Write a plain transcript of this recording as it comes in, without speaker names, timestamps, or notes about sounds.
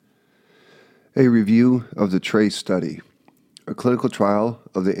A review of the TRACE study, a clinical trial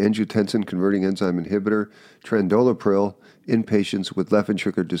of the angiotensin-converting enzyme inhibitor Trandolapril in patients with left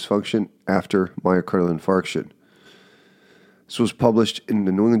ventricular dysfunction after myocardial infarction. This was published in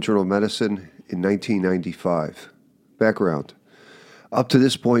the New England Journal of Medicine in 1995. Background. Up to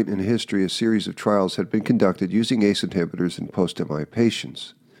this point in history, a series of trials had been conducted using ACE inhibitors in post-MI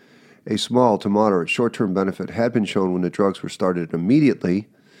patients. A small to moderate short-term benefit had been shown when the drugs were started immediately.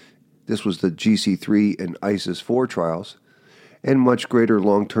 This was the GC3 and ISIS-4 trials, and much greater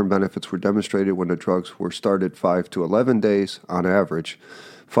long-term benefits were demonstrated when the drugs were started 5 to 11 days on average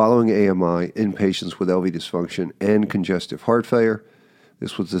following AMI in patients with LV dysfunction and congestive heart failure.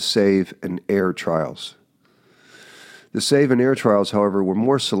 This was the SAVE and AIR trials. The SAVE and AIR trials, however, were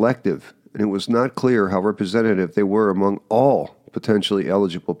more selective, and it was not clear how representative they were among all potentially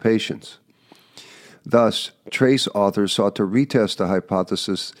eligible patients. Thus, TRACE authors sought to retest the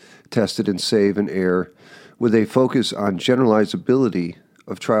hypothesis tested in SAVE and AIR with a focus on generalizability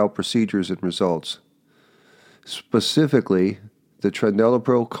of trial procedures and results. Specifically, the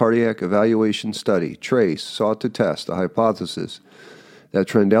Trandolapril Cardiac Evaluation Study, TRACE, sought to test the hypothesis that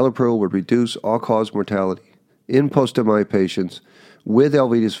Trandolapril would reduce all-cause mortality in post-MI patients with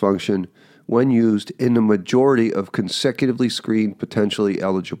LV dysfunction when used in the majority of consecutively screened potentially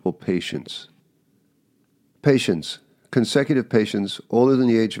eligible patients. Consecutive patients older than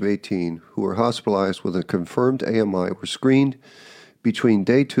the age of 18 who were hospitalized with a confirmed AMI were screened between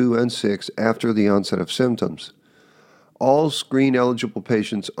day 2 and 6 after the onset of symptoms. All screen-eligible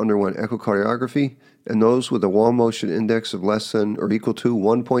patients underwent echocardiography, and those with a wall motion index of less than or equal to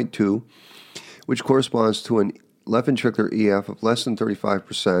 1.2, which corresponds to an left ventricular EF of less than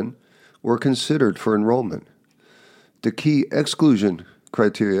 35%, were considered for enrollment. The key exclusion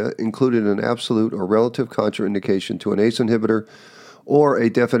criteria included an absolute or relative contraindication to an ACE inhibitor or a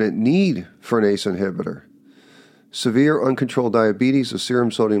definite need for an ACE inhibitor, severe uncontrolled diabetes, a serum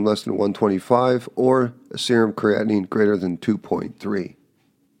sodium less than 125, or a serum creatinine greater than 2.3.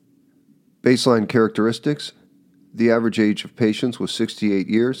 Baseline characteristics: the average age of patients was 68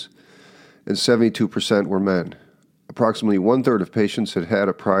 years, and 72% were men. Approximately one-third of patients had had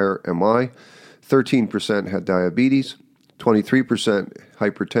a prior MI, 13% had diabetes, 23%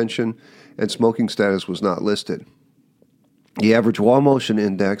 hypertension, and smoking status was not listed. The average wall motion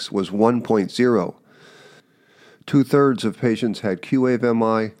index was 1.0. Two-thirds of patients had Q-wave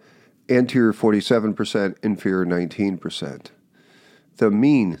MI, anterior 47%, inferior 19%. The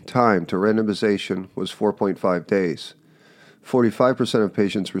mean time to randomization was 4.5 days. 45% of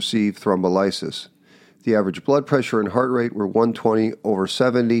patients received thrombolysis. The average blood pressure and heart rate were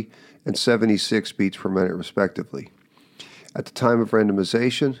 120/70 and 76 beats per minute, respectively. At the time of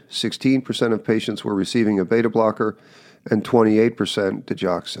randomization, 16% of patients were receiving a beta blocker and 28%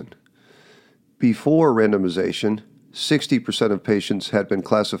 digoxin. Before randomization, 60% of patients had been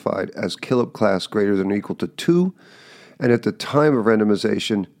classified as Killip class greater than or equal to 2, and at the time of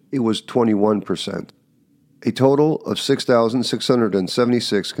randomization, it was 21%. A total of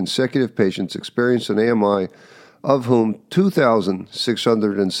 6,676 consecutive patients experienced an AMI, of whom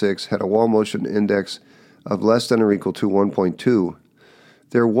 2,606 had a wall motion index of less than or equal to 1.2.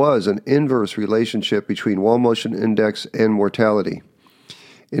 There was an inverse relationship between wall motion index and mortality.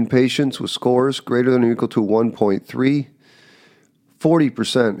 In patients with scores greater than or equal to 1.3,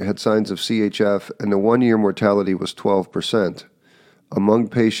 40% had signs of CHF, and the one-year mortality was 12%. Among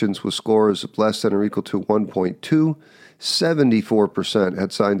patients with scores of less than or equal to 1.2, 74%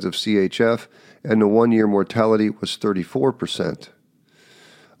 had signs of CHF, and the one-year mortality was 34%.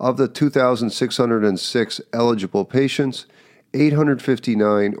 Of the 2,606 eligible patients,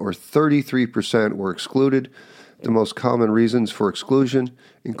 859, or 33%, were excluded. The most common reasons for exclusion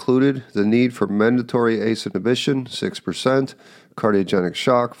included the need for mandatory ACE inhibition, 6%, cardiogenic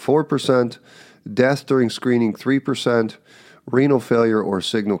shock, 4%, death during screening, 3%, renal failure or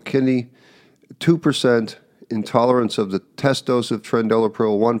signal kidney, 2%, intolerance of the test dose of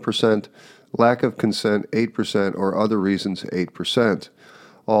Trandolapril, 1%, lack of consent, 8%, or other reasons, 8%.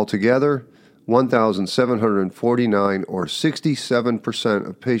 Altogether, 1,749, or 67%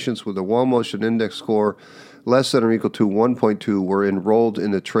 of patients with a wall motion index score less than or equal to 1.2 were enrolled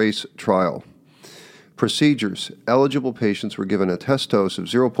in the TRACE trial. Procedures: eligible patients were given a test dose of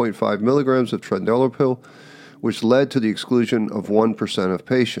 0.5 milligrams of Trandolapril, which led to the exclusion of 1% of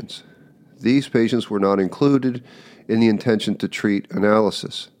patients. These patients were not included in the intention to treat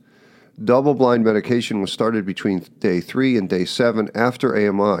analysis. Double-blind medication was started between day 3 and day 7 after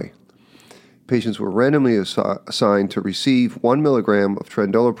AMI. Patients were randomly assigned to receive 1 milligram of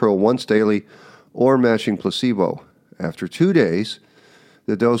Trandolapril once daily or matching placebo. After 2 days,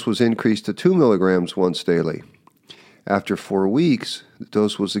 the dose was increased to 2 milligrams once daily. After 4 weeks, the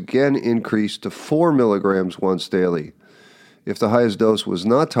dose was again increased to 4 milligrams once daily. If the highest dose was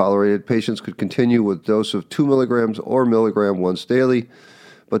not tolerated, patients could continue with a dose of 2 milligrams or milligram once daily,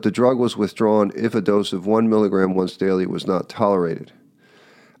 but the drug was withdrawn if a dose of 1 milligram once daily was not tolerated.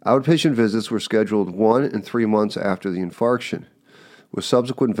 Outpatient visits were scheduled 1 and 3 months after the infarction, with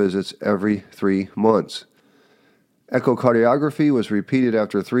subsequent visits every 3 months. Echocardiography was repeated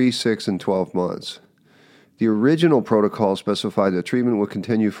after 3, 6, and 12 months. The original protocol specified that treatment would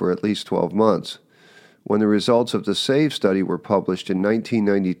continue for at least 12 months. When the results of the SAVE study were published in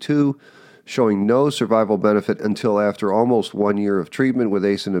 1992, showing no survival benefit until after almost 1 year of treatment with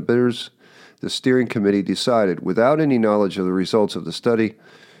ACE inhibitors, the steering committee decided, without any knowledge of the results of the study,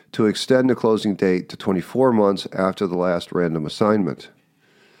 to extend the closing date to 24 months after the last random assignment.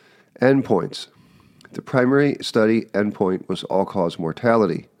 Endpoints. The primary study endpoint was all-cause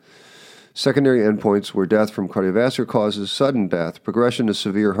mortality. Secondary endpoints were death from cardiovascular causes, sudden death, progression to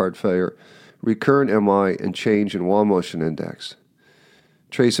severe heart failure, recurrent MI, and change in wall motion index.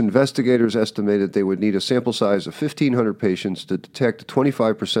 TRACE investigators estimated they would need a sample size of 1,500 patients to detect a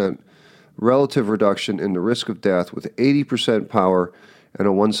 25% relative reduction in the risk of death with 80% power and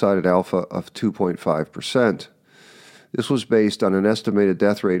a one-sided alpha of 2.5%. This was based on an estimated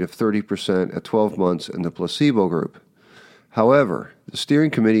death rate of 30% at 12 months in the placebo group. However, the steering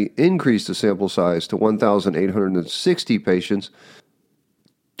committee increased the sample size to 1,860 patients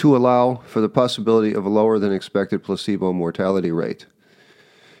to allow for the possibility of a lower than expected placebo mortality rate.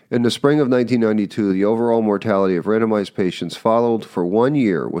 In the spring of 1992, the overall mortality of randomized patients followed for 1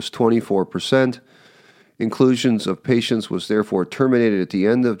 year was 24%. Inclusions of patients was therefore terminated at the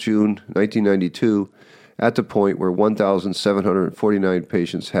end of June 1992 at the point where 1,749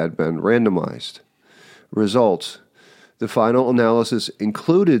 patients had been randomized. Results. The final analysis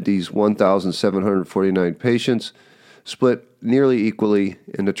included these 1,749 patients, split nearly equally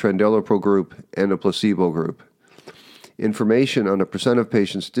in the Trendelenburg group and the placebo group. Information on the percent of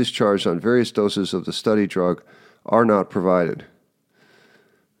patients discharged on various doses of the study drug are not provided.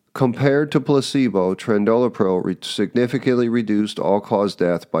 Compared to placebo, Trendelenburg significantly reduced all-cause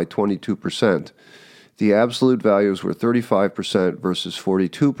death by 22%. The absolute values were 35% versus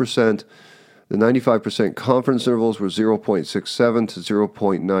 42%. The 95% confidence intervals were 0.67 to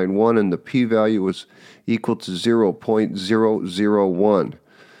 0.91, and the p-value was equal to 0.001.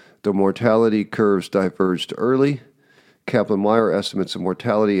 The mortality curves diverged early. Kaplan-Meier estimates of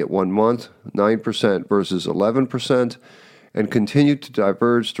mortality at 1 month, 9% versus 11%, and continued to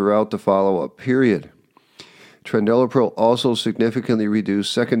diverge throughout the follow-up period. Trendelenburg also significantly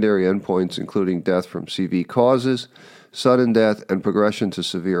reduced secondary endpoints, including death from CV causes, sudden death, and progression to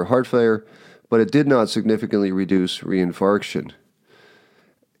severe heart failure, but it did not significantly reduce reinfarction.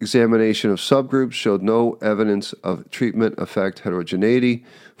 Examination of subgroups showed no evidence of treatment effect heterogeneity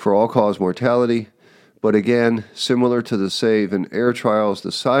for all-cause mortality, but again, similar to the SAVE and AIR trials,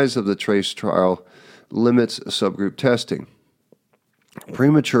 the size of the TRACE trial limits subgroup testing.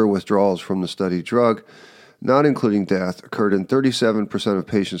 Premature withdrawals from the study drug, not including death, occurred in 37% of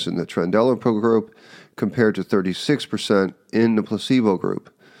patients in the Trendelenburg group compared to 36% in the placebo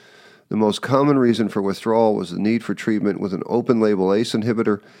group. The most common reason for withdrawal was the need for treatment with an open-label ACE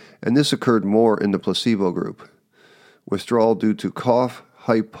inhibitor, and this occurred more in the placebo group. Withdrawal due to cough,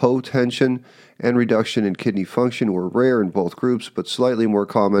 hypotension, and reduction in kidney function were rare in both groups, but slightly more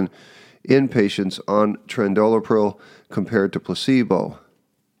common in patients on Trendelenburg compared to placebo.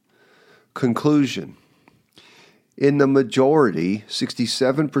 Conclusion. In the majority,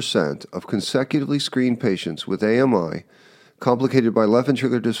 67% of consecutively screened patients with AMI complicated by left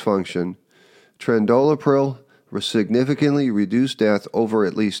ventricular dysfunction, Trendelenburg significantly reduced death over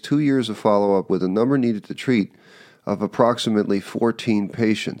at least 2 years of follow-up with a number needed to treat of approximately 14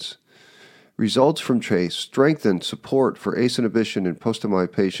 patients. Results from TRACE strengthened support for ACE inhibition in post-MI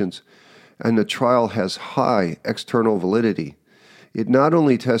patients, and the trial has high external validity. It not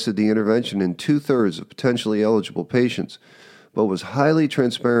only tested the intervention in 2/3 of potentially eligible patients, but was highly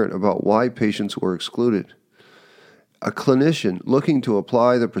transparent about why patients were excluded. A clinician looking to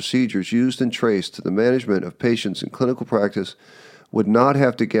apply the procedures used in TRACE to the management of patients in clinical practice would not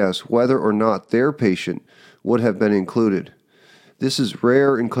have to guess whether or not their patient would have been included. This is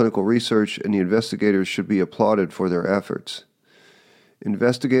rare in clinical research, and the investigators should be applauded for their efforts.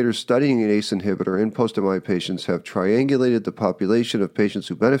 Investigators studying an ACE inhibitor in post-MI patients have triangulated the population of patients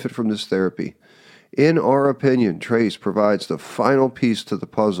who benefit from this therapy. In our opinion, TRACE provides the final piece to the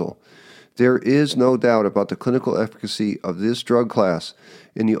puzzle. There is no doubt about the clinical efficacy of this drug class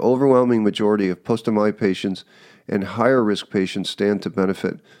in the overwhelming majority of post-MI patients, and higher risk patients stand to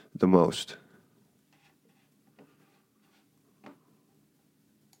benefit the most.